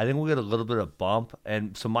likely. I think we'll get a little bit of bump,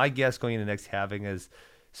 and so my guess going into next halving is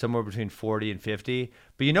somewhere between 40 and 50.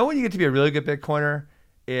 But when you get to be a really good Bitcoiner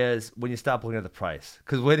is when you stop looking at the price.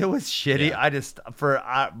 Because when it was shitty, I just, for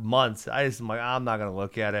months, I'm like, I'm not going to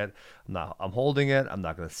look at it. I'm holding it. I'm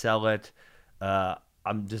not going to sell it.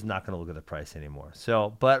 I'm just not going to look at the price anymore.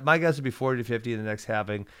 So, but my guess would be 40 to 50 in the next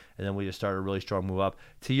halving, and then we just start a really strong move up.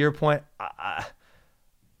 To your point,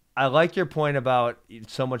 I like your point about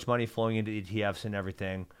so much money flowing into ETFs and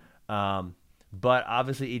everything. But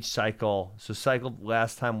obviously each cycle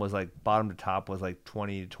last time was like bottom to top was like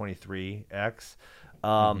 20 to 23x.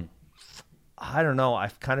 I don't know. I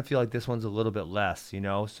kind of feel like this one's a little bit less,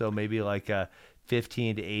 so maybe like a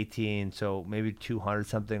 15 to 18. So maybe 200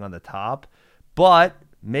 something on the top, but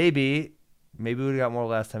maybe we would have got more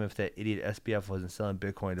last time if that idiot SBF wasn't selling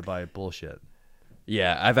Bitcoin to buy bullshit.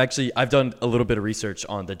 Yeah, I've done a little bit of research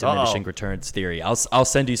on the diminishing returns theory. I'll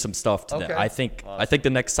send you some stuff to that. I think the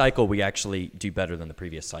next cycle we actually do better than the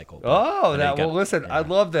previous cycle. Listen, I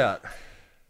love that.